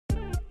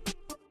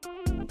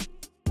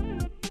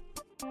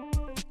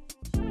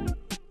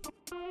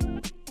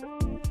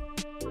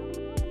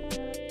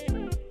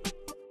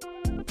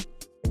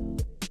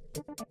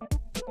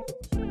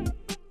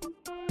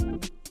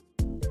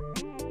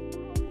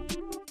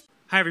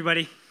Hi,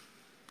 everybody.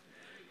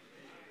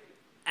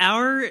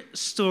 Our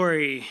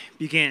story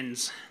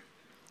begins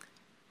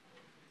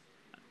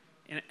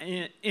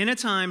in a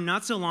time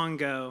not so long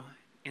ago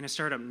in a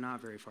startup not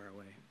very far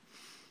away.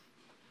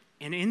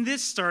 And in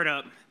this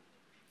startup,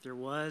 there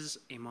was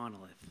a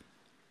monolith.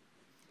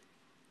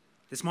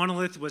 This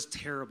monolith was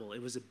terrible.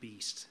 It was a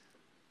beast.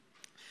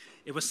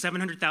 It was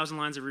 700,000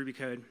 lines of Ruby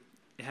code.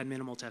 It had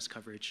minimal test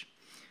coverage.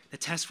 The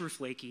tests were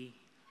flaky.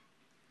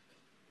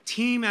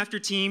 Team after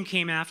team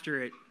came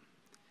after it,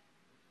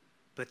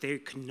 but they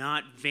could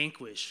not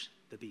vanquish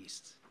the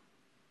beast.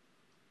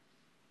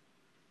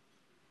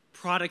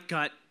 Product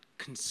got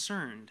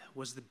concerned.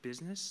 Was the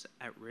business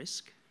at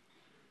risk?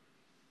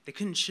 They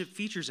couldn't ship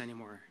features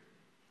anymore.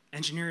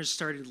 Engineers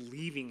started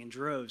leaving in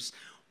droves.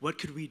 What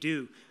could we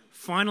do?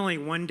 Finally,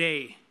 one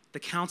day, the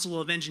Council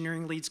of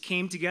Engineering Leads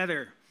came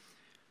together.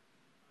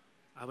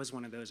 I was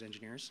one of those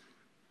engineers.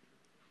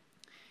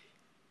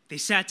 They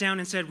sat down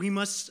and said, we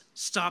must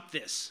stop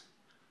this.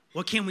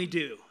 What can we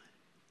do?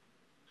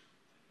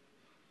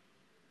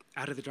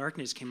 Out of the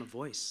darkness came a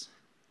voice.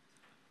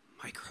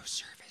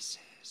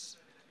 Microservices.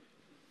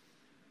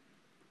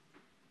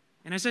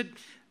 And I said,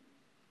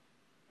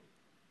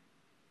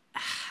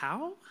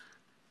 how?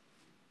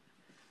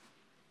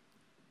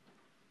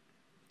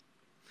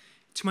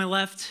 To my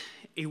left,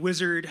 a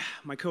wizard,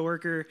 my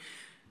coworker,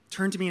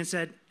 turned to me and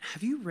said,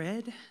 have you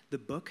read the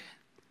book?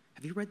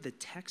 Have you read the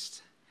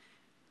text?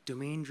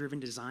 Domain-driven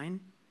design?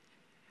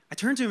 I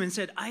turned to him and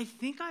said, I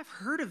think I've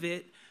heard of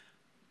it.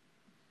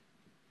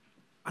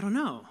 I don't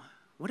know.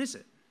 What is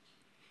it?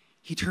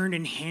 He turned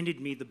and handed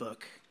me the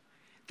book.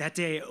 That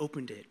day I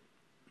opened it,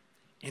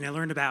 and I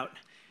learned about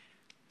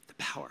the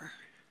power.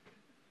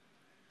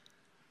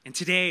 And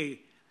today,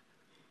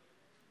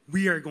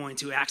 we are going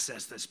to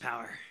access this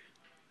power.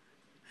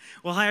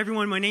 Well, hi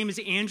everyone, my name is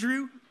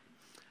Andrew.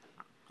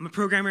 I'm a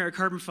programmer at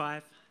Carbon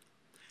 5.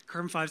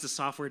 Carbon 5 is a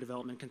software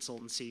development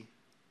consultancy.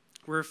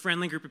 We're a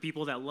friendly group of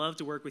people that love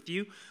to work with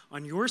you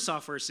on your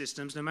software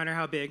systems, no matter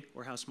how big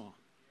or how small.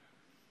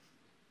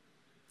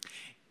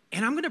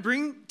 And I'm going to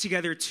bring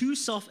together two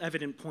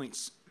self-evident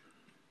points.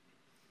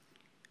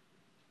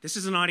 This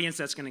is an audience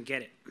that's going to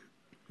get it.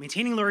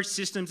 Maintaining large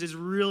systems is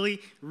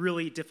really,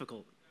 really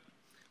difficult.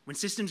 When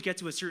systems get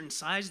to a certain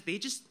size, they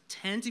just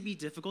tend to be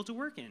difficult to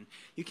work in.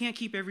 You can't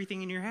keep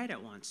everything in your head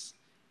at once.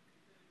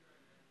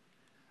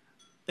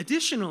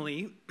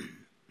 Additionally,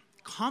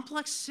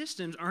 complex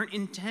systems aren't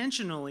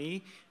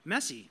intentionally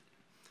messy.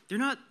 They're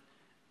not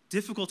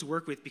difficult to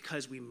work with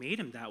because we made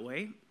them that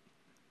way,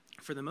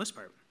 for the most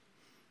part.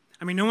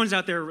 I mean, no one's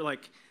out there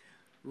like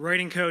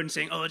writing code and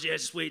saying, oh,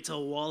 just wait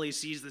till Wally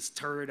sees this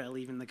turd I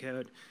leave in the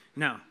code.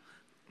 No.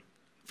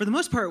 For the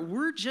most part,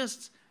 we're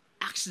just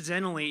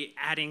accidentally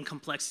adding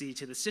complexity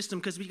to the system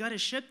because we got to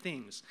ship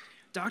things.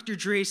 Dr.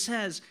 Dre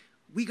says,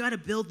 we got to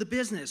build the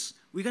business.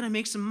 We got to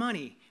make some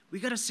money.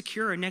 We got to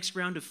secure our next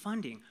round of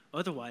funding.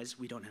 Otherwise,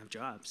 we don't have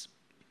jobs.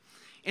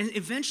 And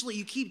eventually,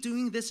 you keep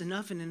doing this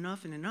enough and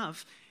enough and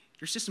enough,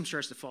 your system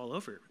starts to fall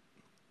over.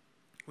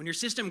 When your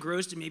system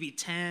grows to maybe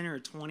 10 or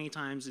 20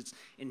 times its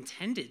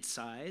intended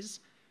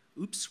size,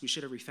 oops, we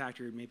should have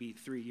refactored maybe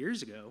 3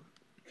 years ago,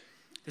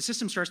 the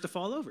system starts to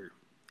fall over,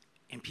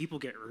 and people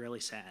get really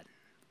sad.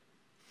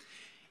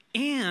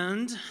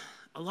 And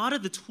a lot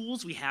of the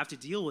tools we have to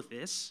deal with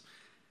this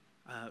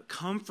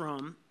come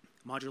from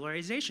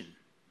modularization,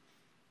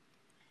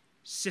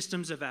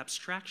 systems of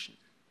abstraction.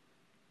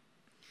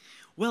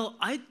 Well,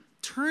 I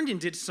turned and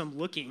did some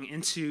looking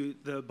into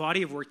the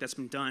body of work that's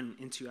been done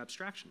into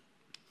abstraction.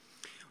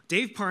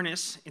 Dave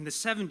Parnas, in the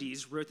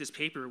 70s, wrote this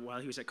paper while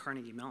he was at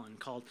Carnegie Mellon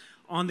called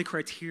On the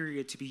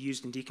Criteria to be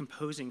Used in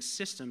Decomposing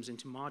Systems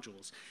into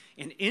Modules.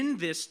 And in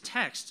this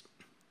text,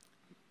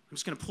 I'm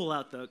just going to pull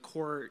out the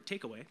core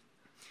takeaway.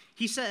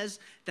 He says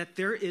that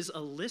there is a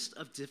list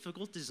of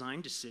difficult design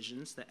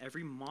decisions that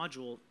every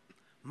module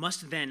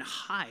must then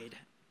hide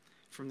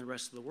from the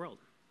rest of the world.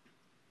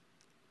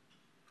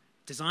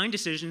 Design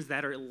decisions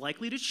that are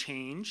likely to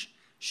change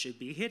should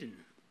be hidden.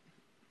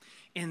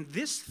 And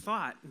this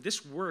thought,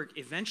 this work,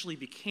 eventually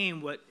became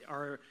what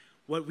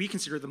we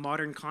consider the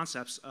modern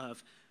concepts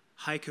of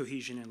high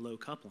cohesion and low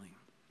coupling.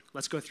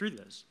 Let's go through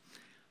those.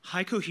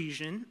 High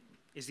cohesion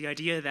is the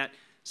idea that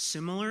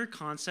similar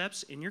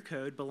concepts in your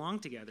code belong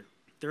together.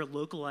 They're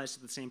localized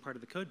to the same part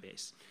of the code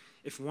base.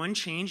 If one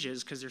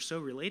changes because they're so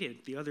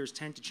related, the others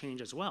tend to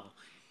change as well.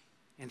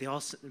 And they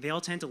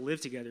all tend to live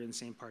together in the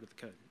same part of the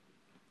code.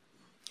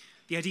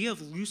 The idea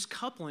of loose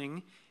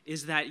coupling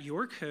is that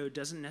your code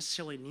doesn't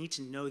necessarily need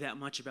to know that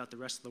much about the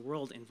rest of the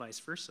world and vice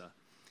versa.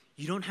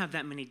 You don't have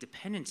that many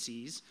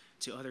dependencies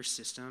to other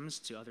systems,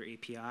 to other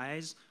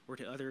APIs, or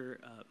to other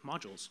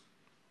modules.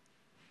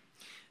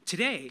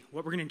 Today,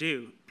 what we're going to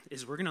do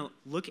is we're going to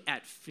look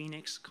at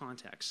Phoenix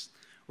context.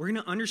 We're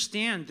going to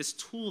understand this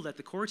tool that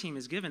the core team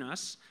has given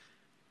us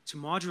to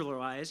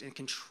modularize and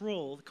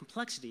control the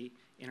complexity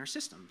in our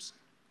systems.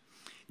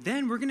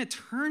 Then we're going to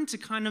turn to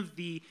kind of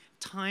the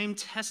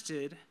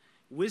time-tested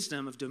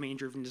wisdom of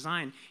domain-driven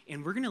design,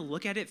 and we're going to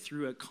look at it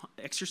through an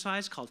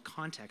exercise called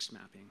context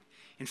mapping.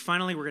 And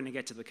finally, we're going to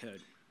get to the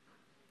code.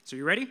 So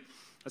you ready?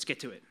 Let's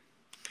get to it.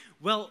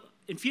 Well,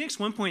 in Phoenix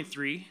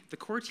 1.3, the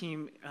core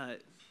team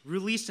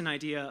released an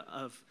idea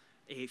of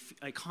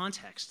a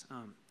context.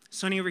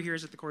 Sunny over here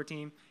is at the core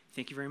team.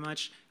 Thank you very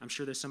much. I'm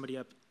sure there's somebody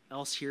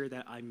else here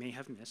that I may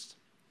have missed.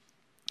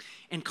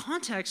 And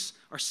contexts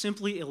are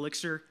simply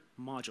Elixir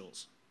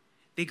modules.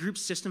 They group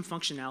system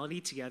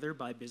functionality together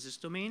by business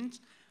domains,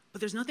 but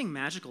there's nothing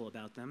magical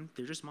about them.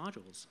 They're just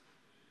modules.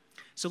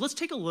 So let's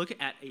take a look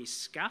at a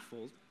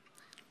scaffold.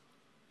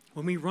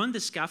 When we run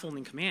this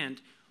scaffolding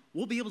command,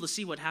 we'll be able to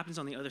see what happens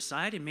on the other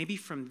side, and maybe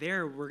from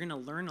there, we're going to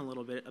learn a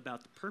little bit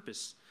about the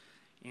purpose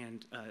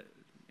and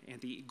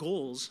the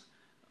goals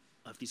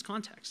of these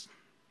contexts.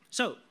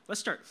 So let's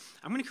start.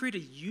 I'm going to create a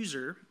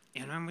user,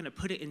 and I'm going to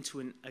put it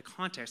into a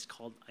context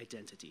called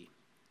identity.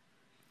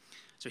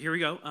 So here we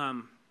go.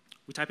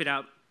 We type it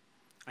out,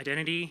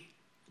 identity.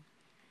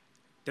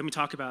 Then we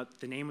talk about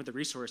the name of the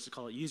resource to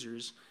call it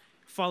users,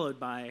 followed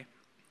by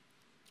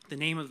the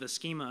name of the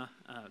schema,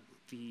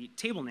 the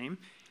table name,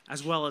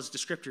 as well as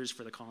descriptors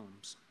for the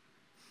columns.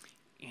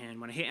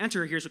 And when I hit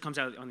enter, here's what comes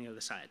out on the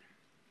other side.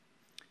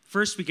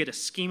 First, we get a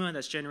schema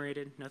that's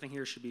generated. Nothing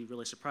here should be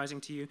really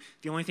surprising to you.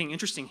 The only thing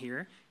interesting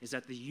here is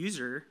that the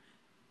user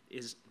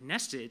is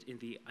nested in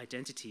the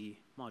identity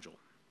module.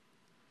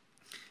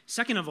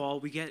 Second of all,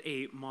 we get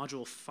a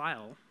module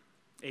file,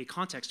 a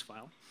context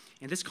file,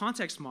 and this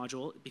context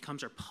module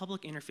becomes our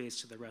public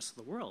interface to the rest of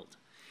the world.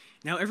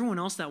 Now, everyone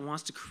else that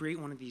wants to create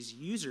one of these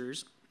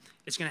users,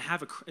 it's going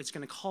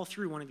to call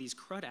through one of these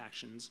CRUD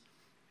actions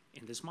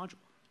in this module.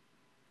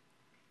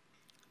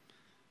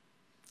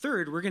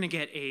 Third, we're going to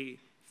get a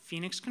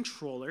Phoenix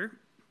controller,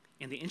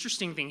 and the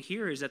interesting thing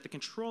here is that the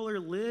controller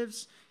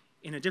lives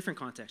in a different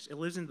context. It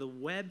lives in the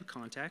web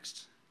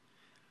context,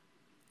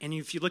 and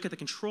if you look at the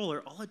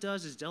controller, all it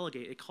does is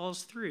delegate. It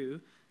calls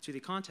through to the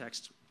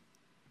context.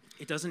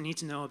 It doesn't need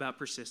to know about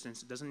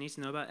persistence. It doesn't need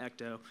to know about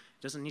ecto.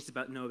 It doesn't need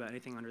to know about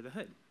anything under the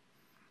hood.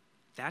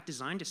 That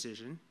design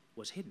decision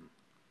was hidden.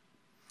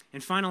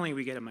 And finally,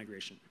 we get a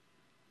migration.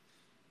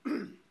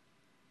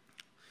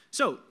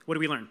 So what do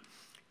we learn?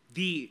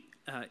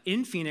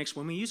 In Phoenix,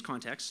 when we use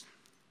context,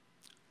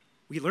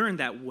 we learned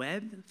that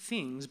web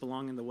things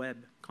belong in the web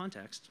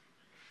context.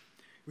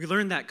 We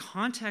learned that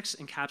contexts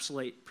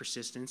encapsulate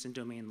persistence and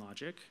domain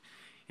logic.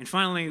 And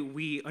finally,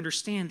 we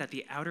understand that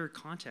the outer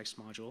context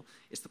module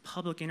is the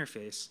public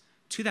interface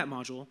to that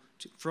module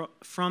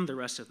from the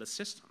rest of the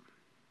system.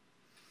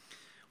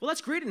 Well,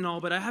 that's great and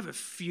all, but I have a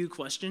few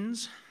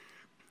questions.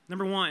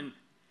 Number one,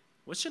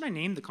 what should I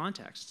name the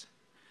context?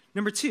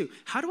 Number two,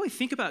 how do I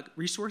think about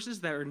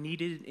resources that are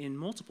needed in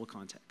multiple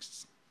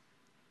contexts?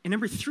 And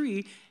number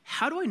three,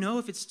 how do I know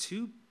if it's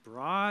too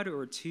broad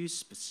or too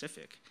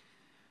specific?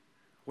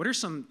 What are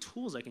some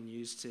tools I can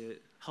use to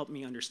help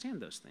me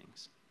understand those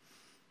things?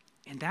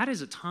 And that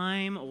is a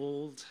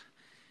time-old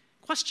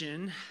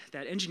question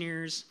that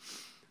engineers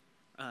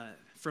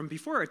from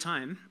before our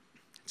time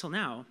till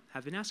now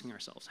have been asking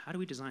ourselves. How do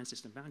we design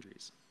system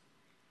boundaries?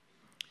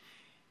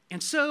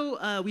 And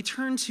so we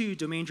turn to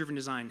domain-driven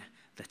design,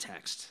 the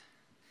text.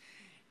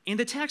 And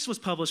the text was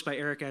published by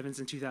Eric Evans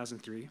in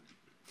 2003.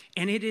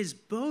 And it is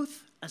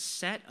both a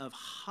set of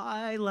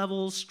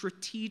high-level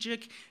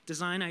strategic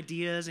design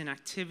ideas and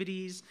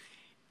activities,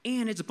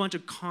 and it's a bunch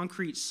of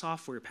concrete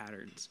software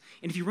patterns.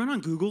 And if you run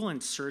on Google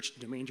and search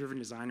domain-driven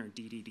design or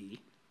DDD,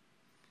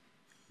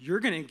 you're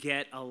going to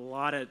get a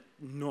lot of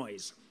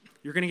noise.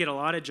 You're going to get a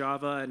lot of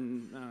Java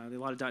and a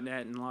lot of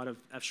 .NET and a lot of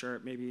F#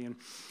 maybe, and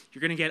you're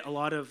going to get a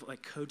lot of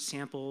code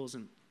samples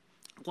and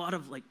a lot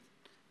of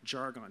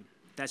jargon.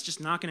 That's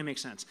just not going to make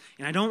sense.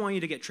 And I don't want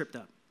you to get tripped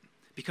up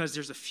because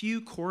there's a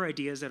few core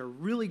ideas that are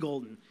really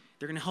golden.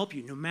 They're going to help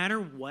you no matter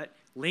what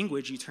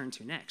language you turn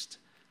to next.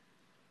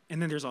 And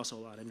then there's also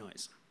a lot of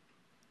noise.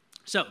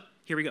 So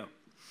here we go.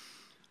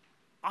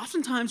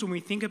 Oftentimes when we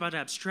think about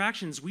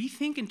abstractions, we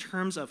think in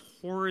terms of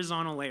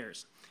horizontal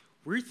layers.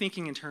 We're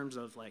thinking in terms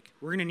of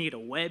we're going to need a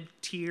web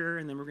tier,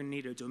 and then we're going to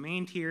need a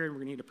domain tier, and we're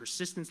going to need a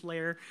persistence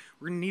layer.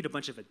 We're going to need a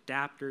bunch of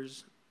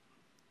adapters.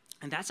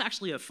 And that's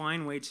actually a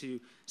fine way to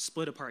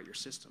split apart your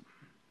system.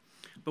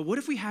 But what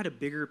if we had a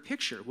bigger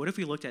picture? What if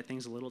we looked at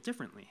things a little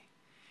differently?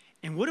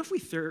 And what if we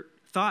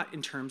thought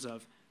in terms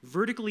of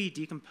vertically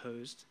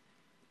decomposed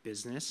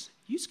business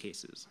use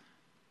cases?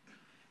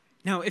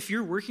 Now, if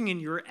you're working in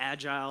your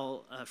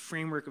agile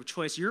framework of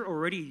choice, you're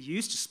already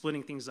used to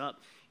splitting things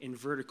up in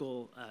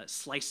vertical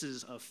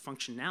slices of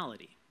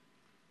functionality.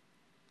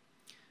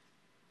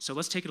 So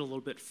let's take it a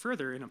little bit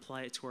further and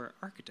apply it to our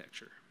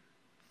architecture.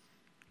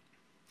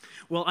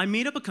 Well, I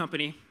made up a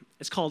company.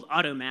 It's called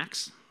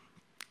Automax.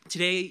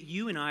 Today,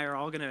 you and I are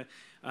all going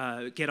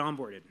to get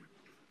onboarded.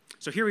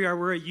 So here we are.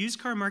 We're a used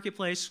car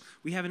marketplace.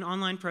 We have an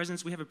online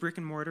presence. We have a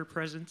brick-and-mortar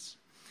presence.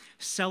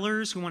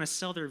 Sellers who want to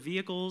sell their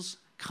vehicles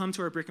come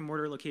to our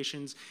brick-and-mortar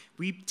locations.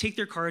 We take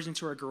their cars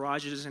into our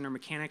garages, and our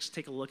mechanics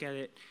take a look at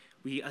it.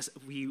 We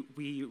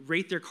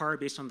rate their car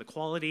based on the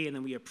quality, and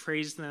then we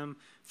appraise them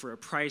for a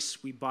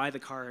price. We buy the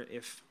car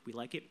if we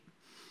like it.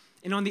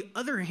 And on the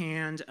other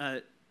hand,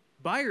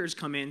 buyers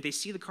come in, they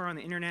see the car on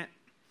the internet,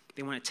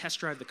 They want to test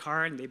drive the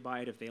car, and they buy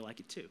it if they like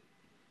it too.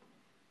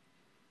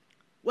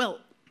 Well,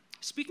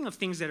 speaking of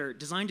things that are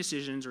design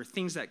decisions or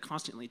things that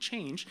constantly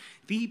change,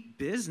 the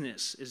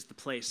business is the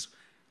place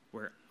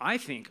where I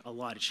think a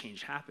lot of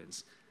change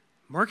happens.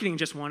 Marketing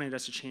just wanted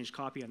us to change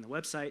copy on the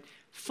website.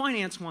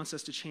 Finance wants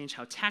us to change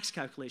how tax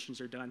calculations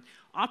are done.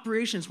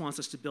 Operations wants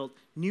us to build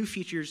new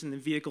features in the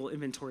vehicle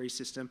inventory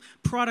system.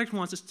 Product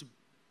wants us to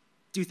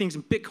do things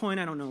in Bitcoin,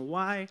 I don't know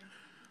why.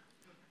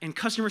 And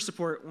customer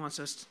support wants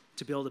us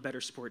to build a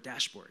better support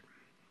dashboard.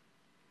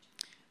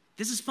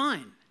 This is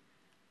fine.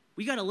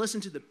 We got to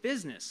listen to the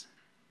business.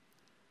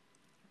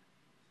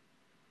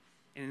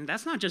 And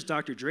that's not just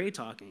Dr. Dre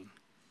talking.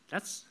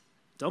 That's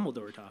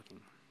Dumbledore talking.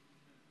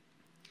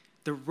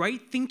 The right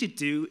thing to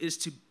do is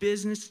to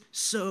business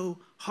so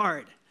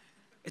hard.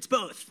 It's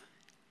both.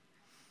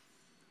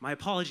 My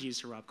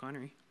apologies to Rob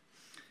Connery.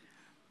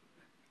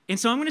 And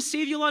so I'm going to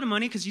save you a lot of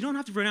money because you don't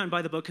have to run out and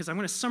buy the book because I'm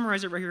going to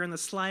summarize it right here on the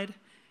slide.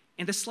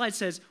 And the slide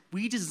says,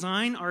 we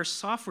design our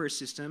software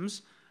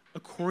systems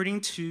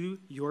according to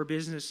your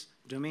business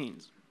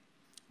domains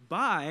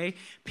by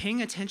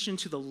paying attention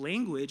to the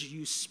language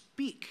you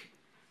speak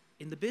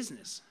in the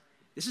business.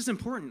 This is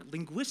important.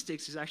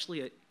 Linguistics is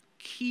actually a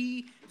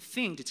key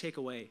thing to take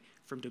away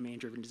from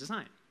domain-driven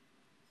design.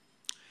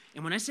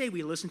 And when I say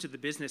we listen to the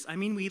business, I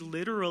mean we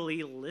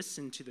literally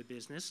listen to the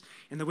business.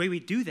 And the way we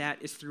do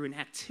that is through an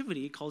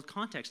activity called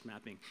context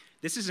mapping.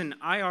 This is an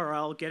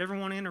IRL, get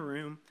everyone in a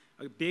room,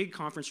 a big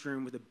conference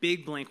room with a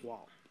big blank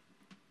wall.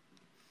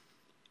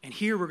 And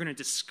here we're going to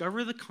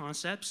discover the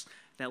concepts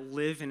that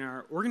live in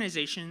our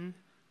organization,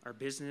 our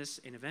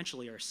business, and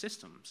eventually our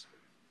systems.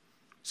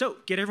 So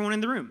get everyone in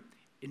the room.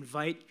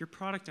 Invite your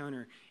product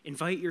owner.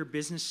 Invite your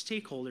business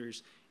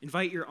stakeholders.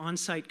 Invite your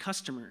on-site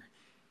customer.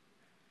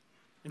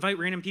 Invite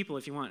random people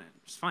if you want.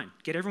 It's fine.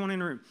 Get everyone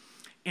in a room.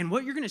 And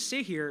what you're going to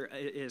say here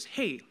is,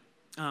 hey,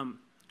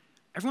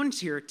 everyone's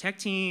here, tech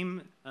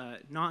team,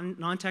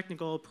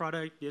 non-technical,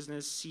 product,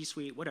 business,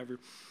 C-suite, whatever.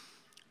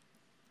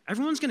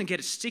 Everyone's going to get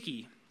a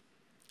sticky.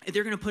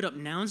 They're going to put up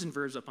nouns and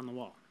verbs up on the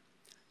wall.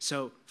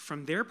 So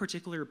from their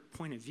particular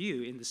point of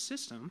view in the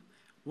system,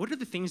 what are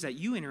the things that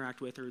you interact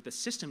with or the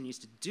system needs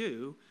to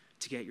do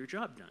to get your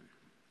job done?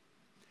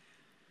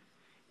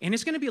 And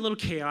it's going to be a little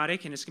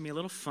chaotic, and it's going to be a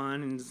little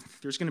fun, and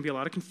there's going to be a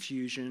lot of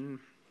confusion.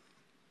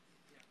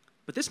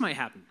 But this might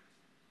happen.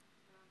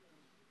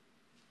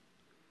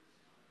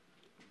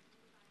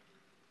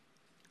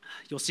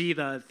 You'll see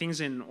the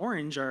things in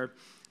orange are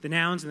the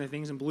nouns, and the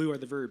things in blue are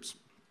the verbs.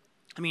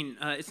 I mean,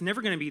 it's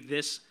never going to be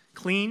this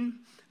clean,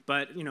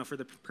 but for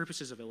the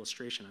purposes of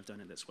illustration, I've done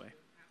it this way.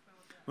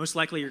 Most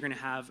likely, you're going to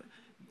have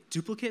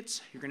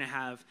duplicates. You're going to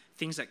have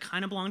things that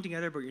kind of belong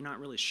together, but you're not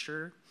really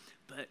sure.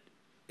 But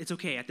it's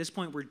okay. At this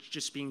point, we're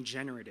just being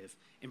generative.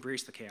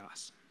 Embrace the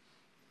chaos.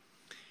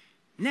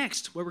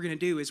 Next, what we're going to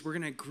do is we're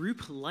going to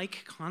group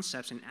like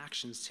concepts and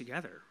actions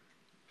together.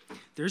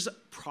 There's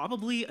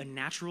probably a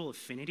natural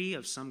affinity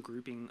of some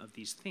grouping of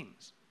these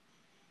things.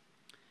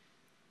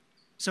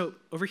 So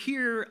over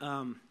here,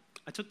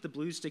 I took the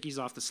blue stickies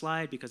off the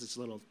slide because it's a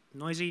little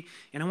noisy,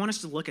 and I want us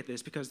to look at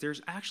this because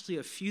there's actually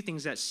a few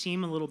things that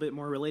seem a little bit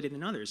more related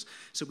than others,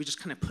 so we just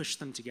kind of push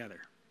them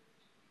together.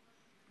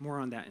 More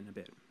on that in a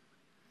bit.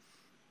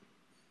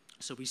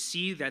 So we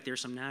see that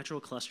there's some natural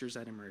clusters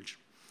that emerge,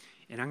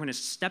 and I'm going to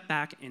step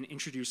back and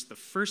introduce the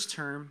first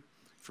term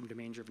from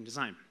domain-driven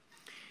design.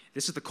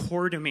 This is the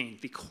core domain.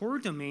 The core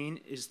domain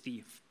is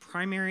the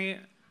primary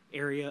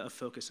area of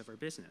focus of our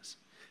business.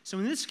 So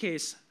in this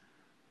case,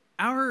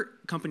 our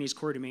company's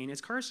core domain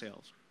is car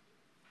sales.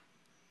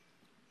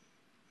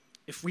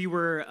 If we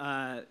were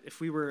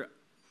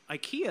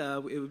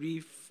IKEA, it would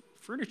be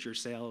furniture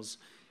sales.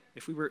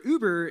 If we were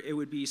Uber, it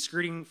would be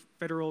skirting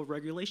federal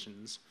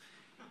regulations.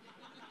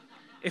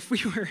 If we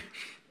were,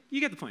 you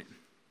get the point.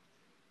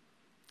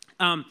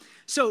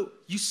 So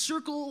you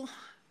circle,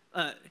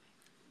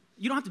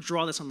 you don't have to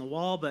draw this on the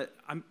wall, but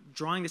I'm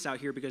drawing this out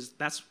here because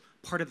that's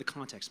part of the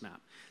context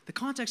map. The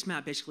context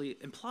map basically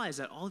implies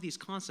that all of these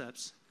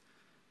concepts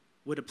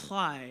would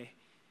apply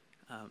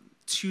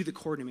to the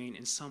core domain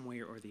in some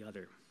way or the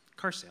other,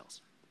 car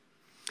sales.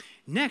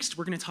 Next,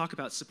 we're going to talk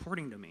about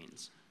supporting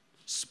domains.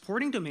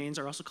 Supporting domains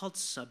are also called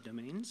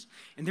subdomains,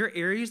 and they're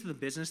areas of the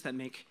business that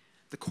make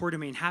the core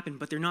domain happen,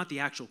 but they're not the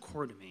actual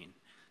core domain.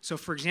 So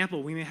for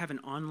example, we may have an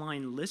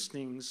online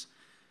listings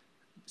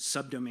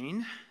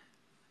subdomain.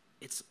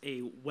 It's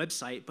a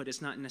website, but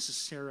it's not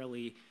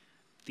necessarily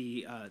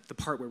the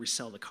part where we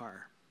sell the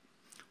car.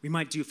 We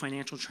might do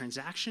financial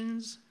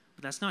transactions,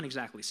 but that's not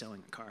exactly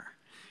selling a car.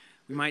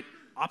 We might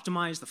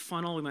optimize the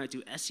funnel, we might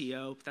do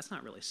SEO, but that's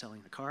not really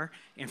selling the car.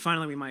 And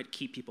finally, we might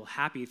keep people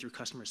happy through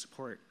customer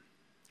support,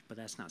 but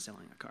that's not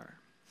selling a car.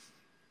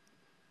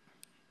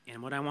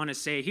 And what I want to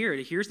say here,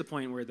 here's the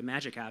point where the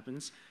magic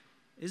happens,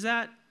 is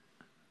that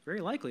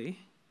very likely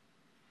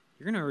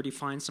you're going to already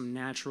find some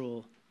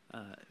natural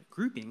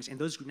groupings, and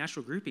those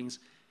natural groupings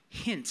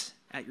hint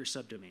at your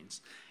subdomains.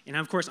 And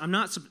of course, I'm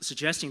not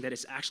suggesting that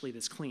it's actually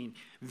this clean.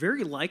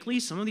 Very likely,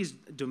 some of these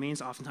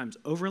domains oftentimes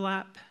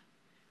overlap,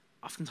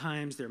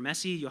 Oftentimes, they're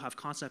messy. You'll have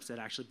concepts that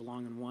actually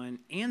belong in one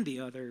and the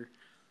other.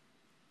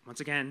 Once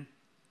again,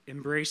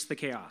 embrace the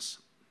chaos.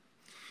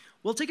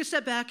 Well, take a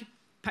step back,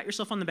 pat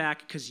yourself on the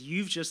back, because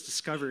you've just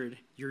discovered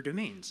your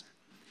domains.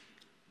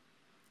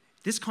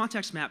 This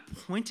context map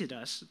pointed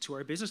us to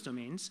our business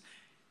domains.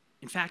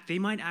 In fact, they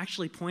might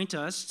actually point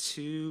us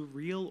to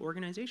real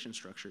organization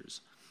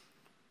structures,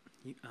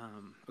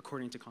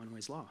 according to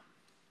Conway's law.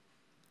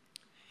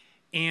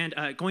 And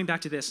going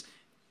back to this,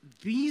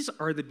 these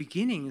are the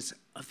beginnings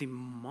of the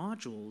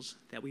modules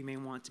that we may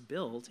want to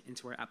build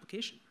into our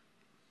application.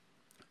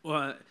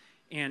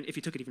 And if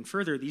you took it even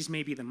further, these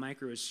may be the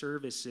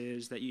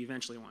microservices that you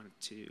eventually want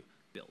to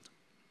build.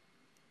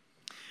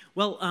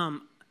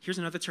 Well, here's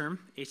another term.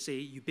 It's a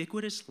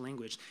ubiquitous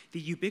language. The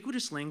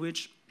ubiquitous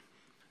language,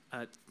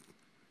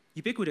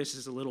 ubiquitous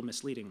is a little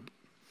misleading,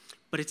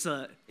 but it's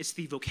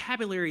the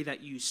vocabulary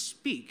that you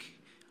speak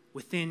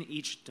within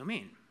each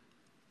domain.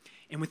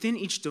 And within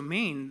each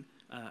domain,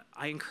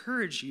 I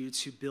encourage you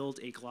to build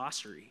a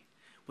glossary.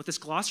 What this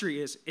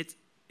glossary is,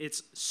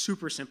 it's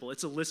super simple.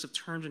 It's a list of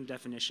terms and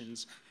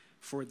definitions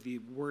for the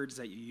words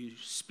that you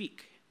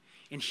speak.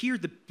 And here,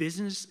 the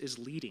business is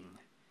leading.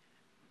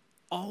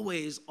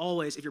 Always,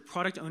 always, if your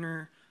product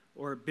owner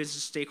or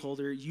business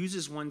stakeholder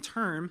uses one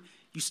term,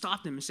 you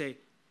stop them and say,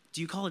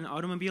 do you call it an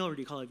automobile or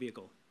do you call it a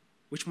vehicle?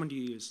 Which one do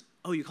you use?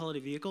 Oh, you call it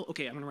a vehicle?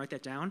 Okay, I'm going to write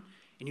that down.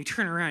 And you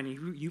turn around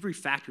and you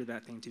refactor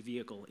that thing to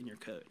vehicle in your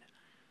code.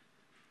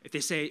 If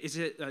they say,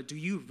 do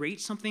you rate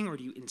something or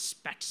do you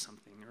inspect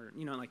something?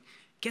 Or,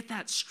 get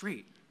that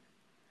straight.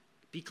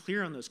 Be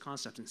clear on those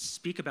concepts and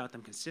speak about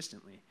them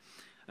consistently.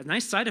 A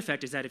nice side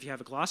effect is that if you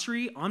have a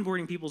glossary,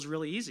 onboarding people is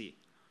really easy.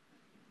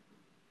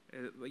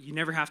 You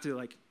never have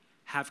to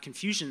have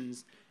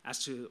confusions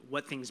as to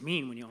what things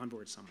mean when you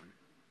onboard someone.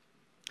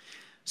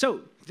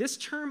 So this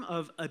term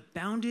of a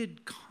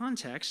bounded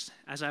context,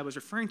 as I was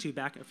referring to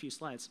back a few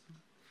slides,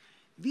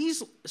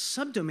 these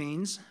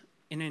subdomains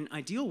in an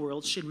ideal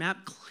world should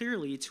map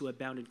clearly to a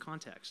bounded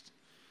context.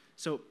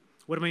 So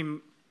what do I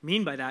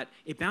mean by that?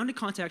 A bounded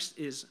context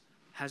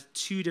has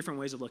two different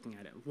ways of looking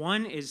at it.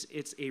 One is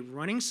it's a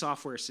running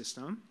software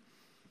system.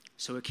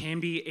 So it can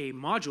be a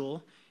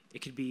module. It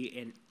could be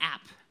an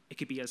app. It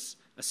could be a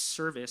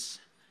service.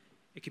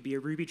 It could be a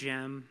Ruby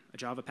gem, a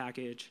Java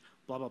package,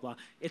 blah, blah, blah.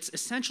 It's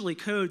essentially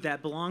code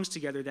that belongs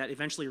together that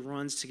eventually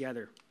runs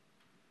together.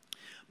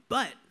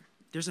 But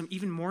there's an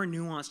even more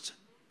nuanced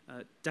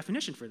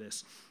definition for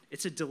this.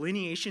 It's a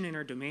delineation in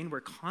our domain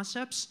where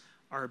concepts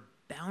are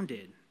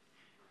bounded.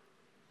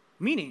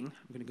 Meaning,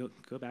 I'm going to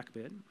go back a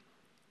bit,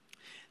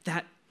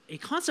 that a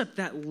concept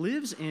that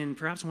lives in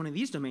perhaps one of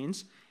these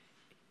domains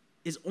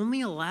is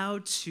only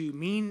allowed to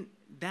mean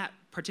that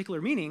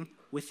particular meaning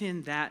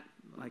within that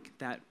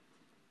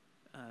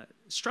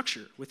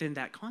structure, within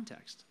that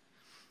context.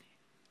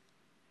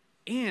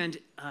 And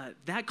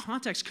that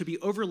context could be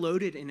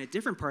overloaded in a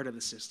different part of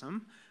the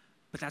system,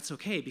 but that's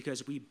okay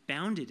because we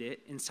bounded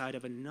it inside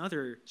of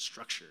another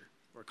structure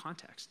or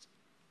context.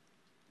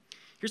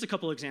 Here's a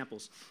couple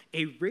examples.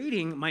 A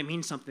rating might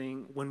mean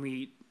something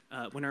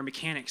when our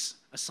mechanics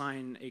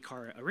assign a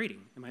car a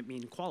rating. It might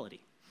mean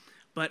quality.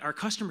 But our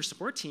customer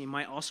support team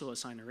might also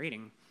assign a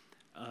rating,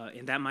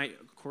 and that might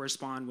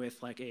correspond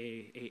with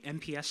a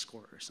NPS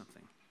score or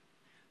something.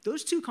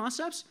 Those two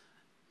concepts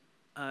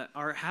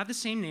have the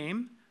same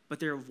name, but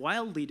they're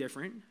wildly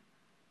different.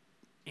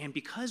 And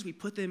because we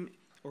put them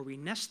or we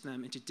nest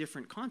them into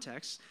different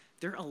contexts,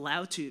 they're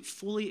allowed to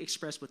fully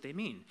express what they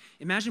mean.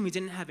 Imagine we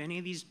didn't have any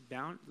of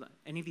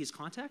these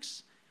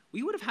contexts.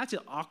 We would have had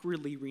to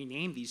awkwardly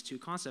rename these two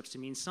concepts to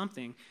mean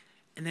something,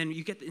 and then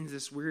you get into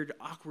this weird,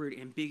 awkward,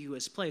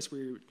 ambiguous place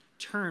where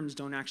terms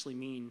don't actually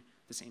mean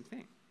the same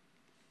thing.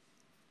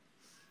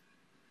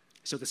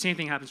 So the same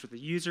thing happens with the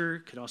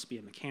user, could also be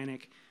a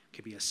mechanic,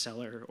 could be a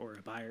seller or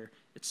a buyer,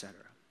 etc.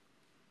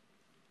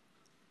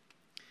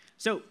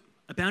 So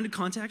a bounded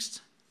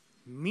context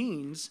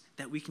means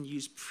that we can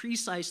use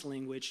precise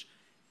language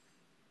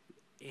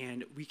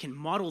and we can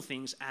model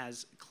things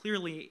as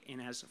clearly and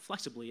as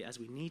flexibly as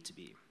we need to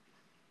be.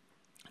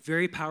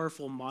 Very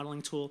powerful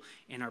modeling tool,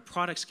 and our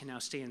products can now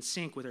stay in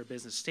sync with our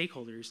business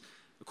stakeholders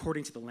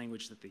according to the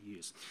language that they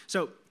use.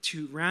 So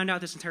to round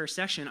out this entire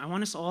section, I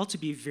want us all to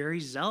be very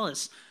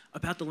zealous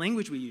about the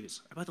language we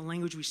use, about the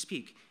language we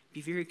speak.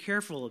 Be very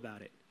careful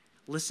about it.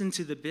 Listen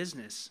to the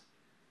business.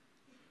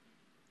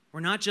 We're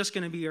not just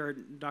going to be our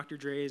Dr.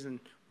 Dre's and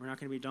we're not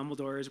going to be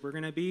Dumbledore's. We're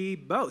going to be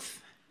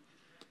both.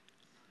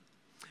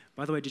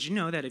 By the way, did you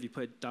know that if you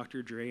put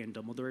Dr. Dre and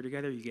Dumbledore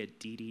together, you get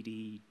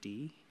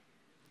DDDD?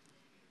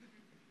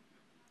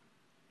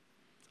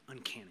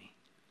 Uncanny.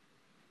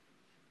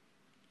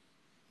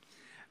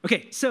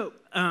 Okay, so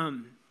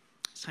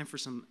it's time for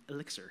some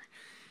Elixir.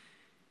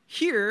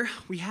 Here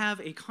we have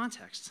a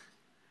context.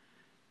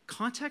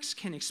 Context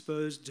can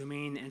expose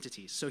domain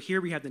entities. So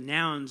here we have the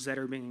nouns that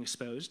are being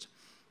exposed.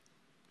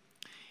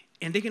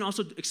 And they can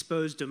also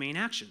expose domain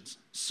actions.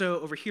 So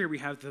over here we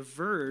have the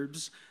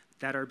verbs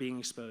that are being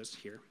exposed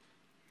here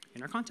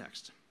in our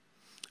context.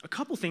 A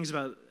couple things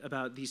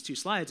about these two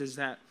slides is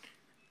that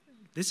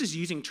this is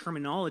using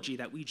terminology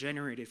that we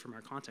generated from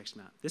our context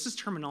map. This is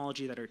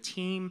terminology that our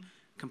team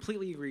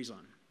completely agrees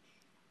on.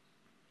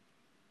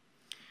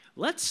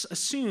 Let's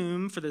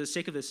assume, for the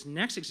sake of this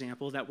next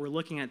example, that we're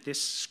looking at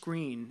this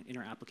screen in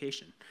our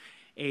application.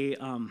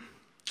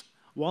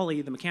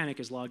 Wally, the mechanic,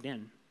 is logged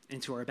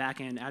into our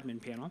back-end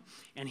admin panel,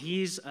 and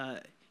he's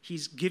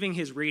giving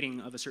his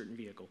rating of a certain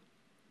vehicle.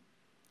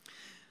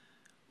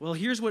 Well,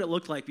 here's what it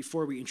looked like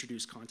before we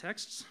introduced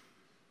contexts.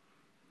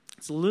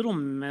 It's a little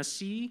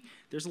messy.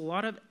 There's a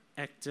lot of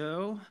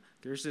ecto.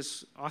 There's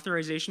this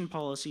authorization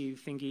policy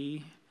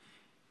thingy.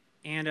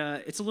 And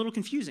it's a little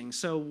confusing,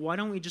 so why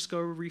don't we just go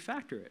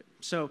refactor it?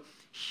 So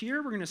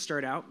here we're going to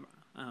start out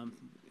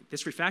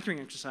this refactoring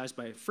exercise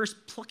by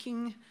first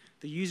plucking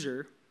the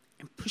user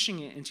and pushing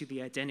it into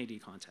the identity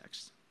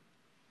context.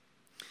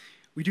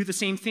 We do the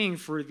same thing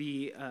for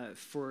the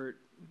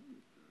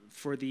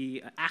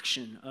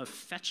action of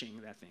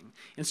fetching that thing.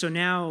 And so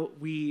now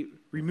we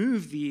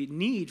remove the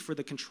need for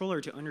the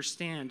controller to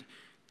understand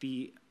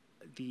the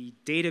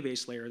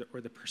database layer or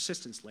the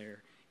persistence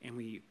layer, and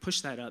we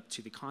push that up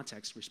to the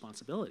context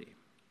responsibility.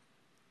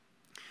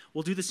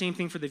 We'll do the same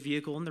thing for the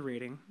vehicle and the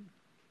rating,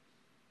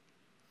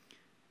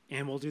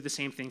 and we'll do the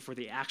same thing for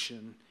the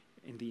action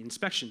in the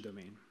inspection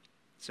domain.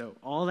 So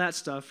all that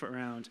stuff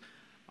around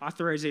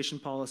authorization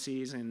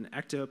policies and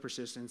ecto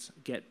persistence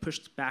get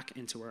pushed back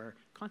into our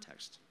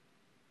context.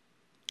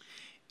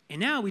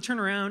 And now we turn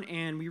around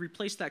and we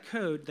replace that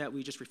code that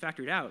we just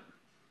refactored out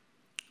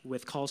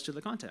with calls to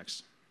the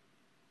context.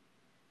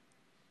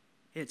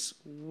 It's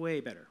way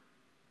better.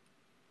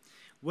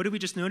 What did we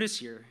just notice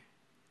here?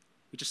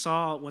 We just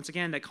saw, once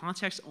again, that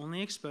contexts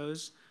only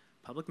expose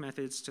public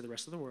methods to the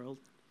rest of the world.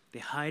 They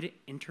hide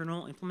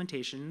internal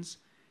implementations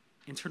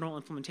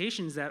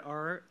that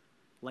are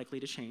likely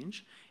to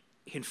change.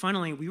 And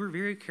finally, we were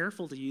very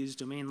careful to use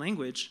domain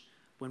language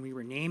when we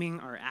were naming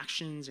our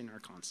actions and our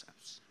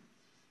concepts.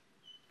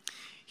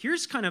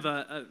 Here's kind of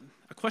a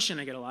question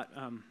I get a lot,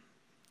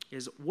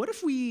 is what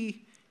if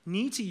we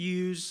need to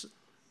use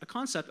a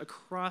concept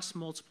across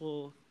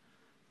multiple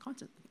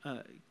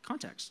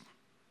contexts?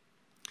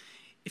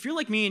 If you're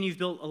like me and you've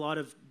built a lot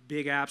of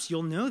big apps,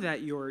 you'll know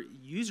that your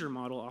user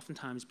model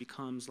oftentimes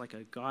becomes like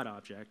a God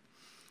object,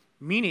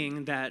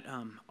 meaning that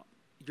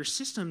your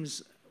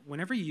systems,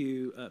 whenever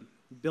you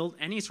build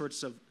any sort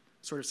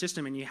of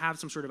system and you have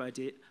some sort of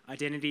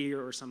identity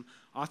or some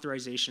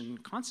authorization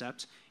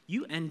concept,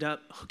 you end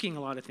up hooking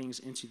a lot of things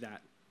into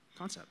that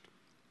concept.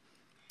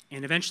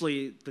 And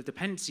eventually, the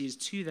dependencies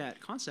to that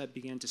concept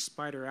begin to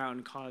spider out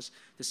and cause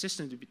the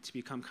system to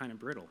become kind of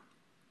brittle.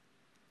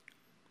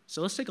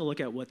 So let's take a look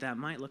at what that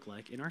might look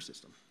like in our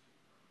system.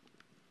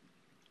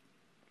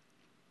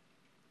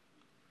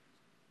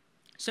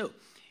 So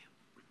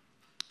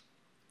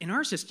in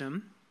our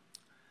system,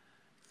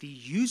 the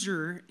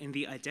user in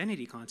the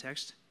identity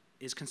context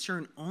is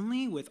concerned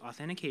only with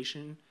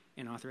authentication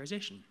and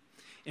authorization.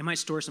 It might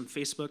store some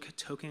Facebook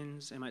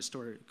tokens. It might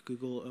store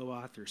Google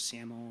OAuth or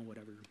SAML,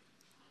 whatever,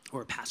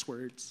 or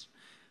passwords.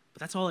 But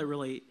that's all it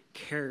really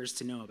cares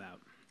to know about.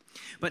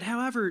 But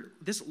however,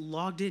 this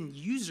logged in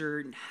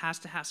user has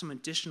to have some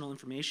additional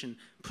information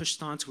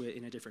pushed onto it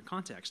in a different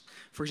context.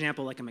 For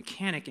example, like a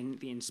mechanic in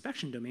the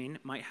inspection domain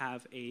might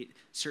have a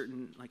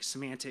certain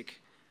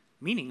semantic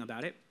meaning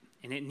about it,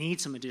 and it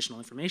needs some additional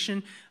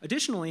information.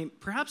 Additionally,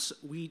 perhaps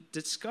we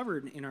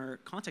discovered in our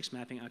context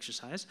mapping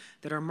exercise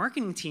that our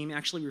marketing team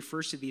actually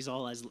refers to these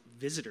all as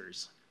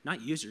visitors,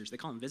 not users. They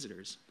call them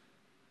visitors.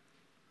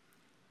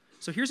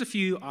 So here's a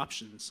few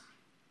options.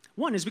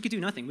 One is we could do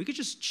nothing. We could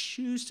just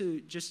choose to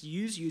just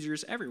use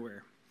users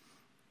everywhere.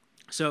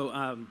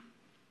 So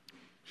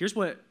here's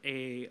what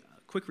a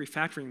quick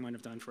refactoring might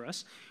have done for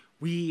us.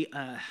 We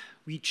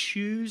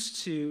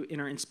choose to, in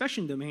our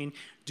inspection domain,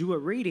 do a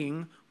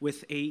rating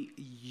with a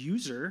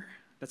user,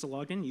 that's a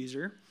logged in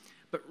user,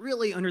 but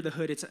really under the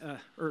hood,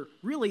 or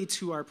really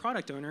to our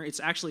product owner,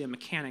 it's actually a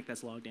mechanic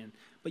that's logged in.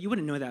 But you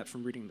wouldn't know that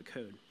from reading the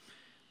code.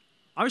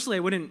 Obviously, I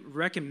wouldn't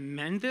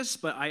recommend this,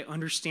 but I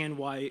understand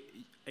why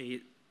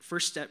a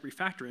first step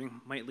refactoring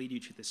might lead you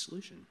to this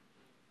solution.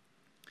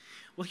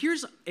 Well,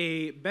 here's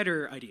a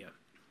better idea.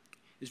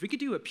 Is we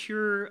could do a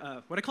pure,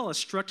 what I call a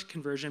struct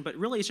conversion, but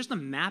really it's just a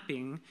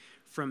mapping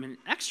from an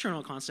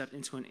external concept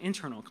into an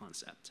internal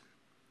concept.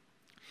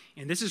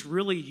 And this is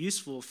really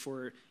useful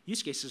for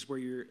use cases where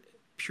you're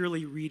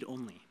purely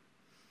read-only.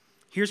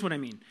 Here's what I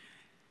mean.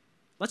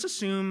 Let's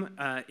assume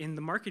in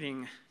the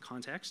marketing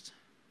context,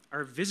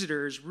 our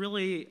visitors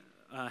really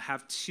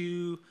have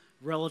two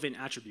relevant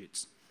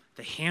attributes.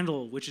 The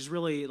handle, which is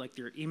really like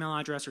their email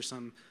address or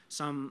some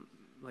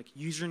like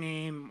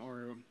username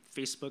or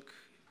Facebook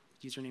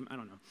username, I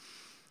don't know.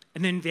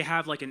 And then they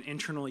have like an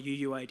internal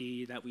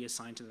UUID that we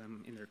assign to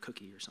them in their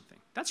cookie or something.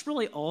 That's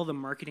really all the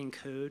marketing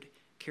code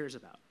cares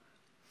about.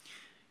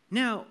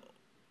 Now,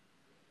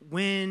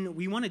 when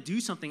we want to do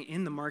something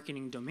in the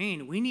marketing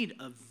domain, we need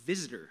a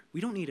visitor.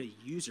 We don't need a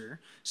user.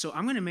 So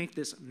I'm going to make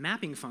this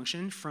mapping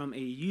function from a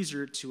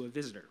user to a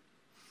visitor.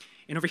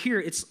 And over here,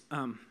 it's,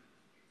 I'm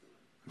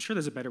sure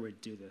there's a better way to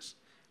do this.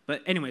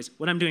 But anyways,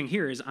 what I'm doing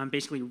here is I'm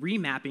basically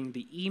remapping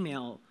the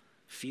email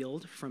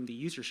field from the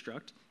user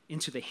struct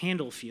into the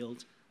handle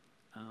field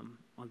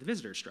on the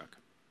visitor struct.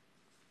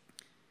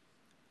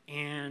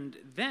 And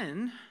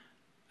then,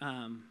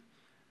 when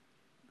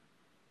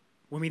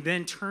we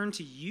then turn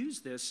to use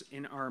this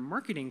in our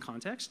marketing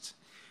context,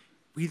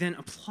 we then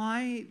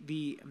apply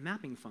the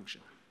mapping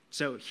function.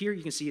 So here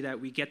you can see that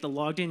we get the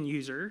logged in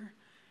user,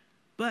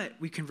 but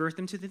we convert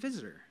them to the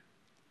visitor.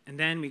 And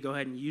then we go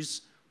ahead and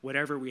use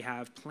whatever we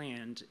have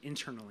planned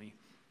internally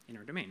in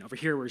our domain. Over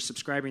here, we're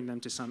subscribing them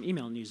to some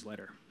email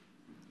newsletter.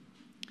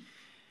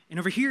 And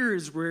over here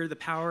is where the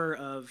power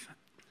of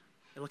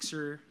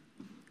Elixir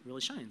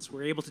really shines.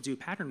 We're able to do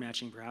pattern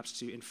matching, perhaps,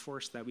 to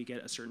enforce that we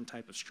get a certain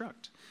type of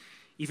struct.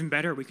 Even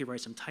better, we could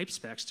write some type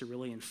specs to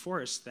really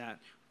enforce that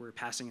we're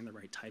passing in the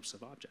right types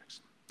of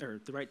objects,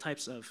 or the right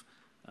types of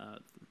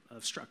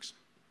structs.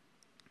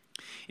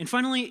 And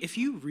finally, if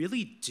you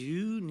really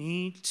do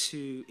need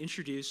to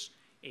introduce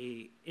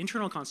an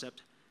internal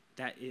concept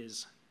that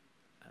is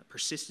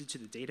persisted to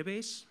the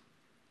database,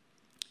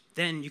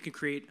 then you can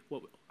create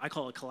what I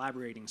call a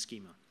collaborating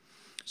schema.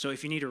 So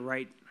if you need to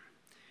write,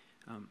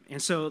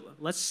 and so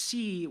let's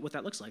see what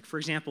that looks like. For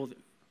example,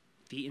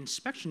 the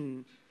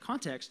inspection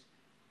context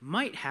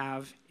might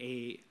have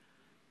a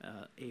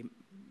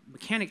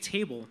mechanic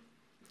table,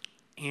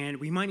 and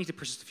we might need to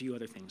persist a few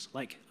other things.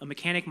 Like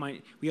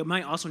we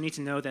might also need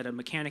to know that a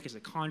mechanic is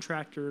a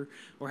contractor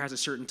or has a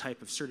certain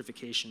type of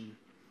certification.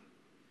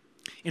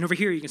 And over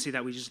here, you can see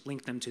that we just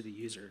link them to the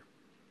user.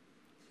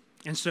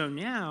 And so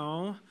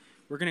now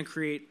we're going to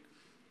create,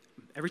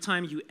 every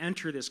time you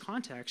enter this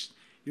context,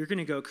 you're going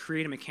to go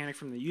create a mechanic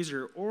from the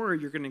user, or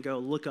you're going to go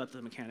look up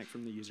the mechanic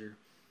from the user,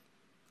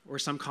 or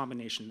some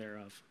combination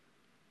thereof.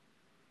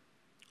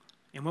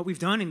 And what we've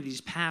done in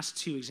these past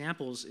two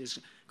examples is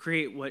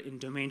create what in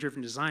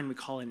domain-driven design we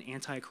call an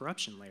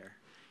anti-corruption layer.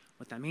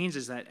 What that means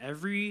is that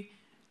every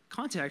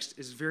context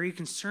is very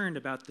concerned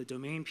about the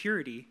domain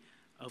purity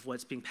of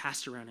what's being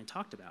passed around and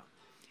talked about.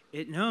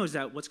 It knows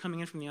that what's coming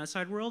in from the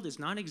outside world is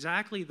not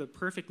exactly the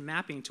perfect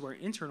mapping to our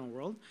internal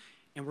world,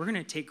 and we're going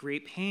to take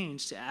great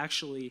pains to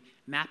actually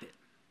map it.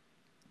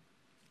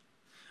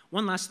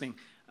 One last thing.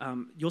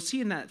 You'll see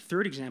in that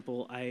third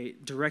example, I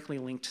directly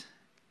linked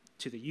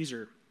to the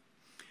user.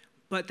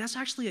 But that's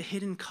actually a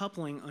hidden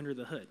coupling under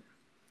the hood.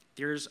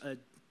 There's a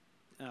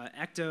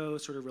ecto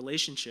sort of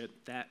relationship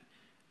that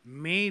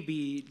may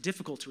be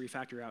difficult to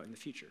refactor out in the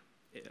future,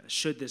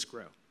 should this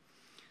grow.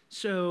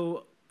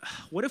 So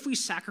what if we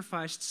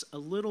sacrificed a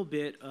little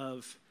bit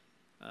of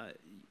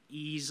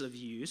ease of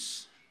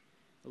use,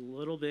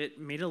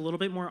 made it a little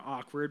bit more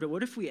awkward, but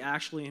what if we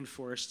actually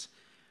enforced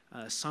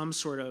some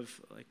sort of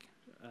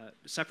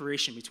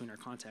separation between our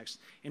contexts,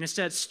 and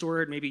instead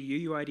stored maybe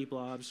UUID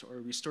blobs,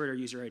 or we stored our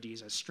user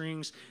IDs as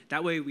strings.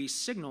 That way we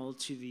signal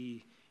to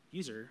the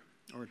user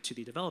or to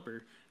the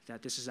developer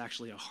that this is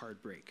actually a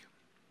hard break.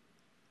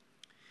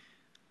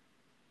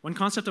 One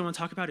concept I want to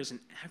talk about is an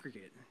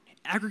aggregate.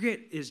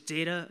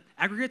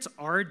 Aggregates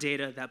are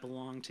data that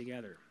belong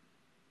together.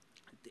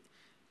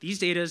 These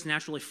data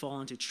naturally fall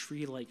into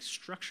tree-like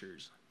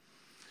structures.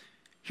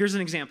 Here's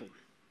an example.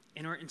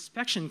 In our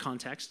inspection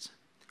context,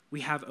 we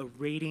have a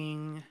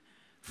rating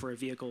for a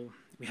vehicle,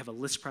 we have a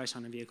list price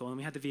on a vehicle, and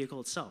we have the vehicle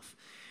itself.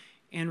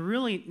 And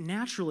really,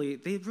 naturally,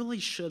 they really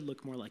should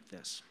look more like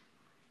this.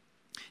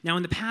 Now,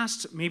 in the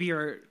past, maybe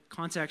our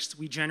context,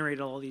 we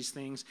generated all these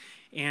things,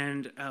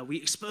 and we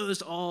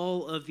exposed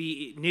all of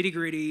the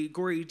nitty-gritty,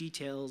 gory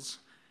details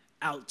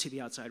out to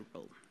the outside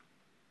world.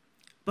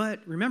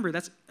 But remember,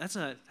 that's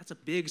a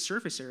big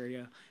surface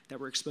area that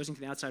we're exposing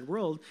to the outside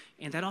world,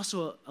 and that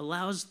also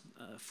allows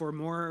for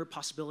more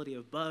possibility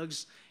of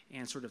bugs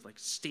and sort of like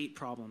state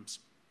problems,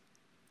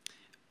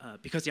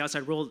 because the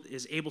outside world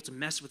is able to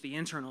mess with the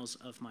internals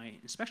of my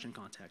inspection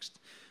context.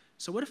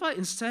 So what if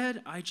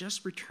instead I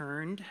just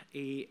returned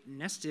a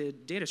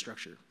nested data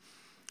structure?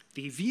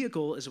 The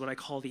vehicle is what I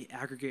call the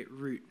aggregate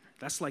root.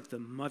 That's like the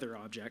mother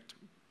object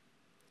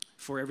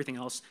for everything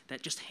else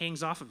that just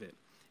hangs off of it.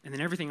 And then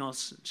everything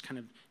else just kind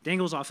of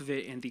dangles off of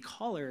it, and the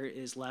caller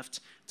is left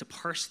to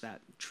parse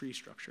that tree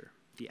structure,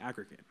 the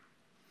aggregate.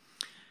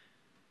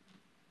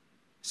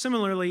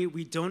 Similarly,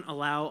 we don't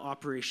allow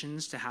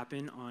operations to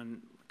happen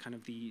on kind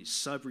of the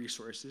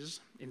sub-resources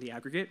in the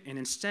aggregate, and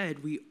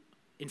instead we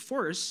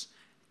enforce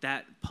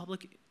that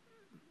public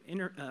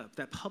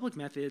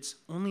methods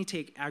only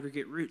take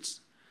aggregate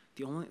roots.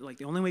 The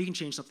only way you can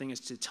change something is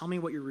to tell me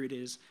what your root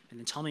is, and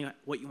then tell me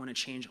what you want to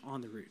change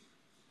on the root.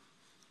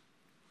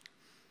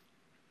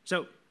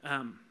 So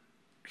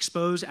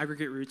expose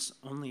aggregate roots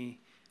only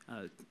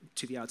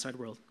to the outside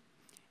world,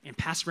 and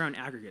pass around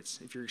aggregates.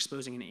 If you're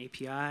exposing an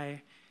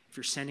API, if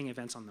you're sending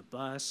events on the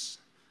bus,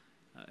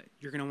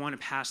 you're going to want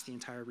to pass the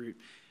entire root.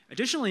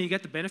 Additionally, you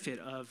get the benefit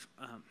of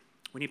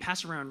when you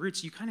pass around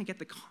roots, you kind of get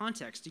the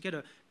context. You get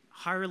a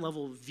higher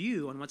level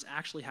view on what's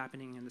actually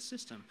happening in the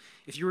system.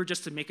 If you were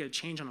just to make a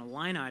change on a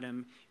line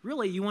item,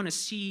 really you want to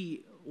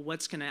see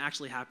what's going to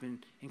actually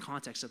happen in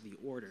context of the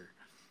order.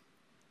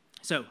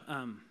 So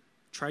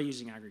try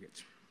using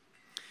aggregates.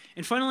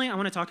 And finally, I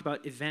want to talk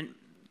about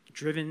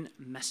event-driven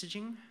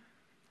messaging.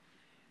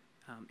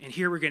 And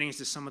here we're getting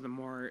into some of the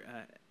more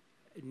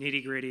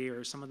nitty-gritty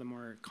or some of the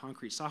more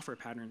concrete software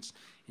patterns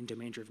in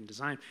domain-driven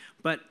design.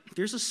 But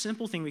there's a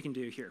simple thing we can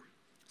do here.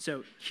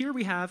 So here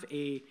we have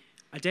a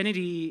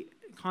identity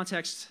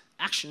context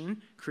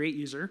action, create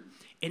user,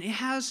 and it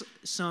has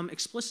some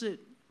explicit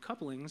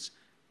couplings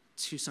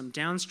to some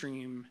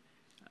downstream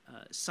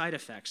side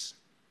effects.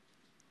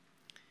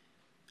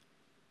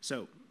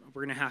 So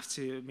we're going to have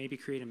to maybe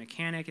create a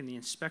mechanic in the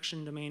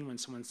inspection domain when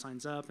someone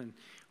signs up, and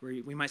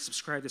we might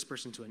subscribe this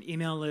person to an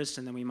email list,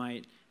 and then we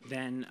might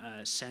then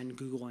send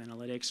Google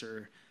Analytics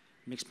or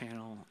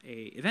Mixpanel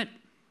a event.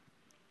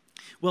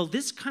 Well,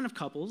 this kind of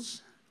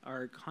couples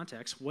our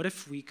context. What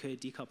if we could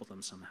decouple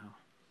them somehow?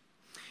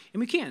 And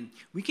we can.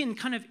 We can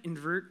kind of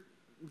invert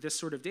this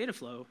sort of data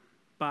flow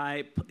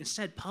by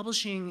instead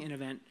publishing an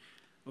event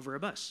over a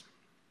bus.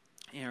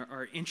 And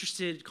our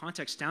interested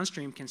context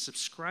downstream can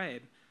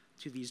subscribe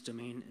to these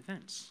domain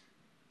events.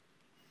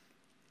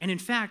 And in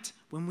fact,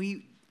 when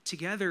we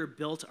together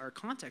built our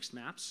context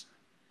maps,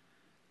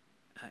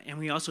 and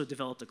we also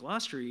developed a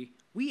glossary,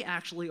 we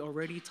actually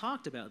already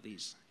talked about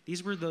these.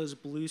 These were those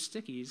blue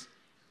stickies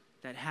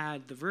that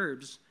had the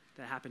verbs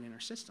that happen in our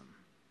system.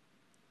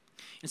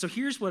 And so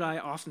here's what I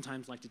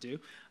oftentimes like to do.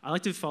 I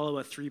like to follow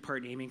a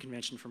three-part naming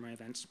convention for my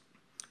events.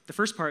 The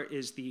first part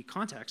is the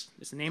context.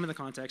 It's the name of the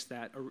context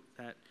that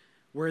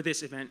where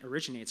this event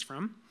originates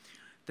from.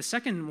 The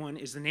second one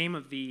is the name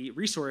of the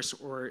resource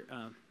or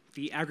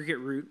the aggregate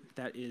route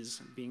that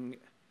is being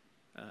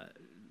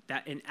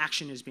that an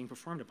action is being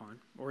performed upon,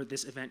 or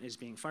this event is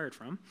being fired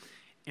from.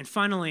 And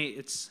finally,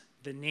 it's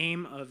the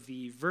name of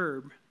the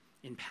verb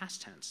in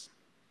past tense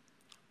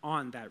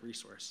on that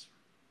resource.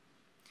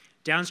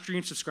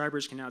 Downstream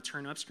subscribers can now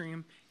turn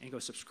upstream and go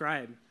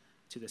subscribe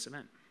to this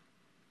event.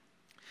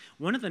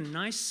 One of the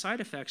nice side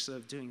effects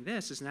of doing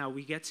this is now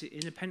we get to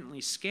independently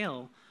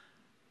scale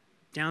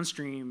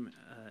downstream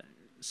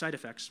side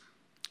effects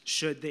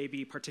should they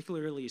be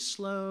particularly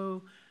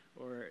slow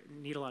or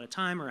need a lot of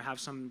time or have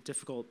some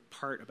difficult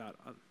part about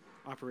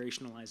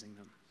operationalizing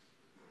them.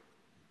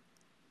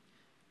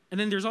 And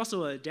then there's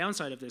also a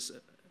downside of this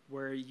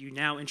where you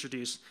now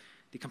introduce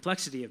the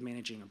complexity of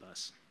managing a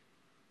bus.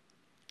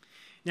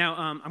 Now,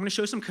 I'm going to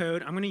show some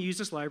code. I'm going to use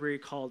this library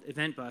called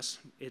Event Bus.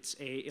 It's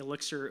a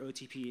Elixir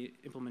OTP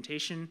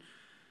implementation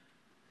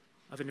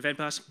of an event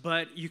bus,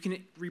 but you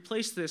can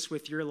replace this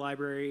with your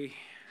library,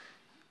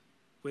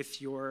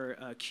 with your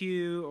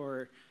queue,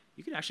 or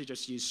you could actually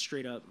just use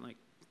straight up, like,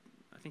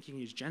 I think you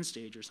can use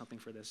GenStage or something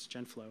for this,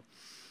 GenFlow.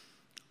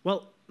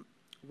 Well,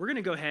 we're going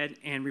to go ahead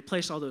and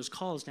replace all those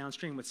calls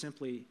downstream with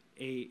simply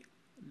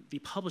the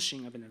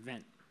publishing of an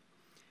event.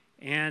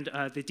 And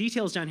the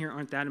details down here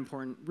aren't that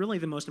important. Really,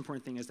 the most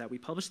important thing is that we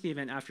publish the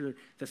event after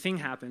the thing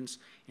happens.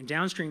 And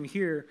downstream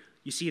here,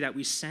 you see that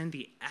we send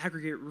the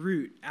aggregate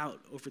route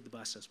out over the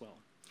bus as well.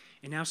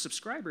 And now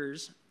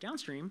subscribers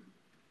downstream,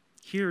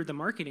 here the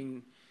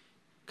marketing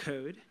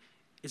code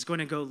is going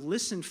to go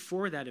listen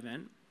for that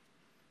event.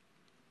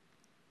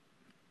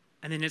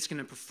 And then it's going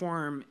to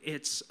perform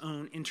its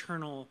own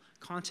internal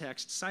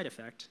context side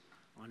effect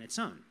on its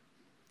own.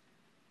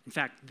 In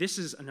fact, this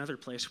is another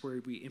place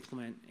where we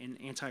implement an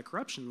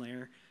anti-corruption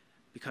layer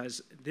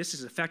because this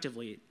is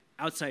effectively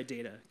outside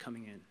data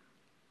coming in.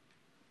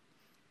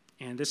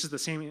 And this is the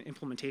same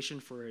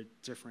implementation for a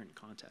different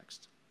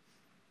context.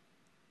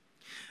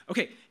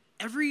 Okay,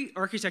 every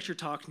architecture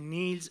talk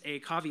needs a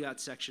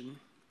caveat section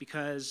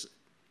because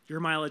your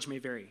mileage may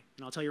vary.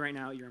 And I'll tell you right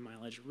now, your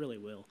mileage really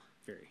will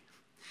vary.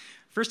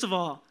 First of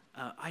all,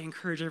 I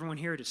encourage everyone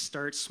here to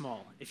start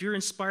small. If you're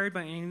inspired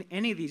by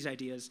any of these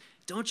ideas,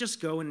 don't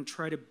just go and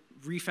try to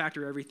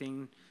refactor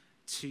everything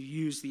to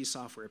use these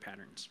software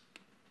patterns.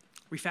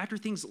 Refactor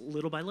things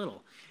little by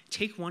little.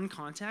 Take one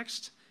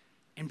context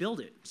and build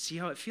it. See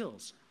how it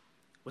feels.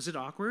 Was it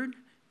awkward?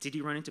 Did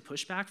you run into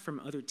pushback from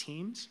other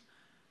teams?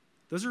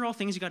 Those are all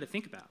things you got to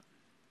think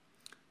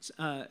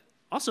about.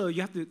 Also,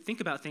 you have to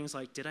think about things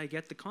like, did I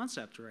get the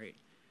concept right?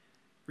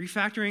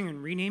 Refactoring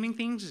and renaming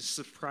things is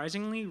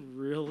surprisingly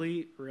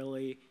really,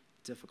 really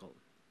difficult.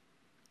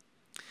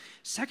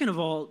 Second of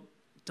all,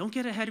 don't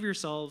get ahead of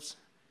yourselves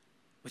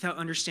without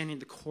understanding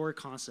the core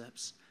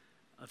concepts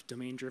of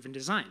domain-driven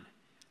design.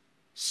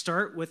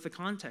 Start with the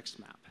context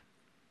map.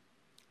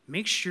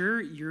 Make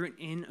sure you're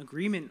in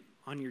agreement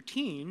on your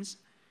teams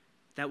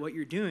that what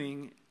you're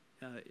doing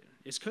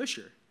is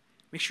kosher.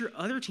 Make sure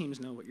other teams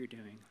know what you're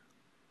doing.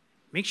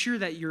 Make sure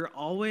that you're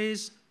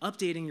always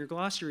updating your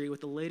glossary with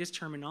the latest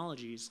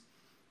terminologies,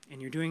 and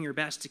you're doing your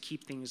best to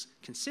keep things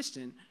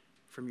consistent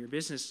from your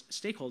business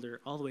stakeholder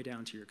all the way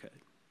down to your code.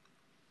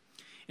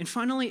 And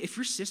finally, if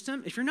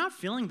you're not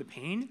feeling the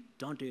pain,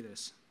 don't do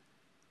this.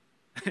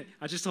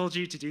 I just told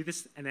you to do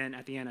this, and then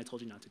at the end, I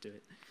told you not to do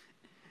it.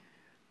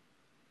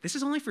 This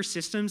is only for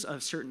systems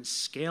of certain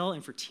scale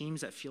and for teams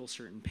that feel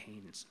certain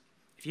pains.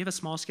 If you have a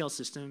small-scale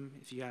system,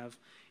 if you have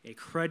a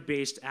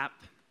CRUD-based app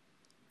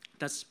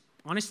that's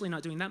honestly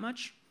not doing that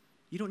much,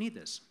 you don't need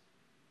this,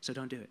 so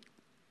don't do it.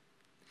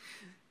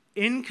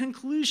 in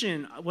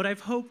conclusion, what I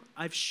hope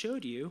I've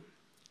showed you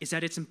is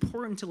that it's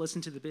important to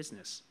listen to the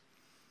business.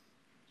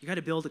 You got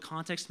to build a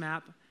context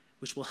map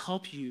which will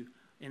help you,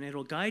 and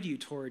it'll guide you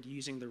toward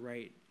using the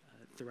right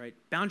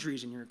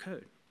boundaries in your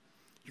code.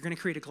 You're going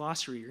to create a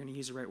glossary. You're going to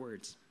use the right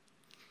words.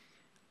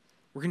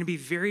 We're going to be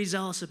very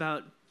zealous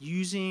about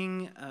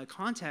using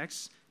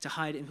context to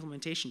hide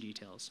implementation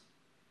details.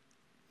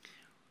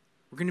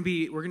 We're going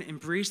to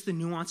embrace the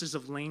nuances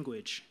of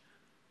language.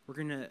 We're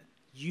going to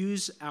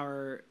use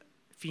our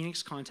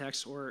Phoenix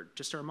context or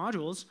just our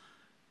modules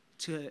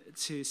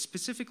to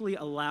specifically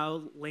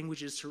allow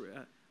languages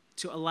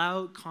to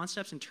allow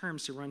concepts and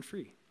terms to run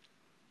free.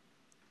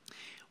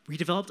 We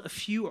developed a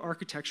few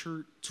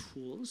architecture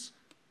tools,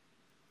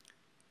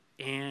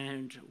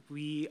 and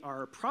we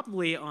are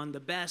probably on the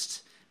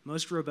best,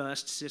 most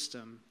robust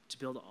system to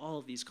build all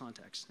of these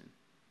contexts in.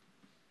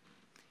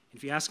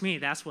 If you ask me,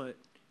 that's what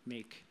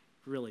make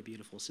really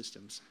beautiful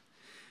systems.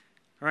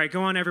 All right,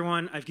 go on,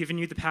 everyone. I've given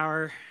you the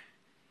power.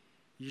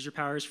 Use your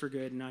powers for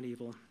good, not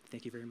evil.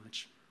 Thank you very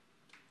much.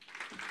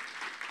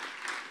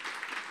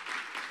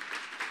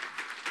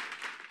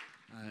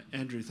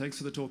 Andrew, thanks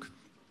for the talk.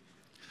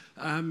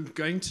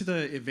 Going to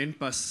the event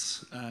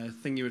bus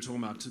thing you were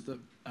talking about,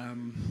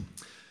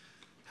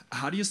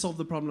 how do you solve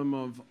the problem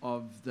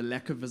of the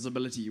lack of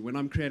visibility? When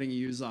I'm creating a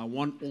user, I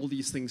want all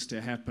these things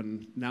to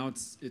happen. Now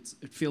it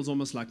feels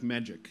almost like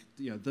magic.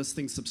 You know, this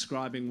thing's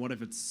subscribing. What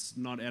if it's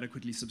not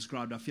adequately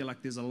subscribed? I feel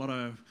like there's a lot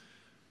of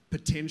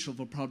potential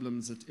for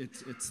problems.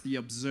 It's the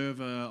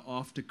observer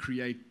after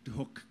create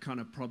hook kind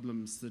of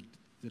problems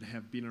that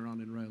have been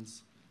around in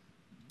Rails.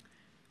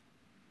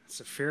 That's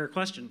a fair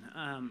question.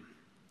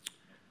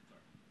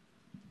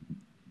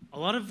 A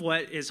lot of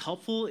what is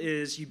helpful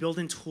is you build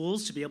in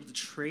tools to be able to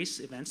trace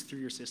events through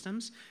your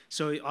systems.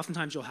 So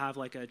oftentimes you'll have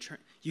like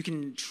you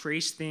can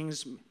trace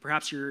things.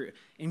 Perhaps your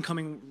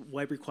incoming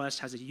web request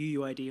has a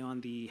UUID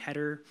on the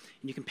header,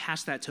 and you can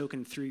pass that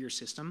token through your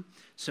system.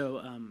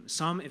 So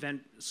some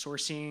event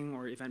sourcing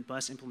or event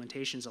bus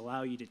implementations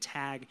allow you to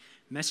tag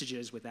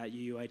messages with that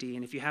UUID.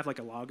 And if you have like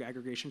a log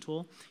aggregation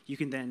tool, you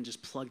can then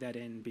just plug that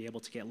in and be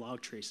able to get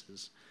log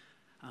traces.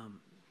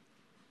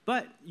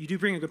 But you do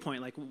bring a good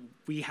point. Like,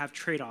 we have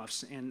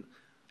trade-offs, and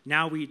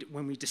now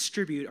when we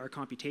distribute our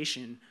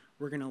computation,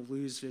 we're going to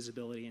lose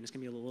visibility, and it's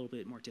going to be a little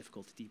bit more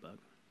difficult to debug.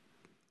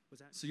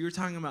 So you were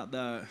talking about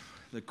the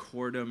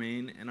core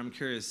domain, and I'm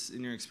curious,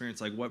 in your experience,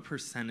 like what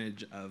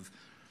percentage of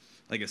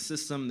like a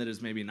system that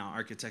is maybe not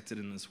architected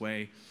in this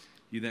way,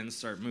 you then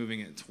start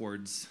moving it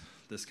towards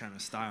this kind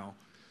of style.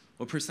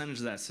 What percentage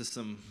of that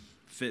system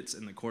fits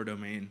in the core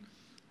domain,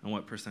 and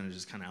what percentage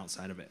is kind of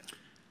outside of it?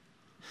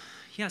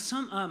 Yeah,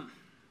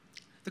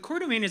 the core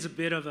domain is a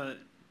bit of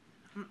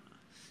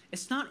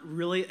it's not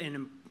really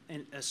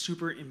a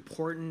super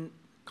important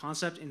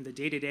concept in the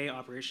day-to-day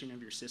operation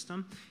of your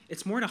system.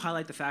 It's more to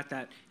highlight the fact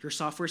that your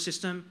software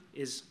system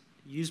is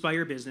used by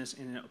your business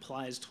and it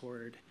applies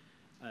toward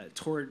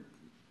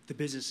the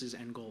business's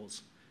end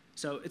goals.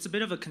 So it's a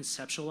bit of a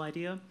conceptual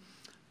idea.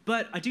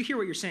 But I do hear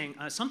what you're saying.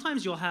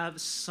 Sometimes you'll have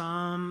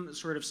some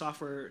sort of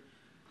software,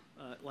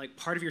 like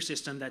part of your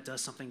system that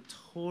does something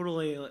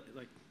totally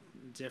like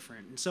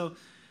different. And so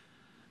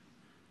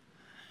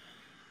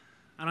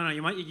I don't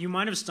know. You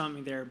might have stumped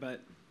me there, but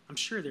I'm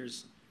sure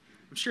there's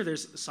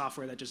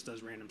software that just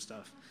does random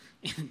stuff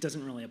and it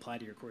doesn't really apply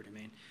to your core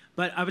domain.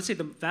 But I would say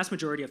the vast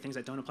majority of things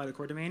that don't apply to the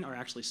core domain are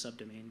actually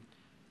subdomain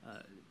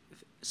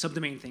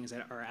things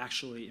that are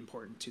actually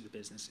important to the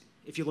business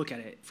if you look at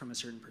it from a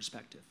certain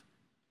perspective.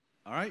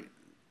 All right.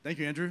 Thank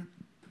you, Andrew.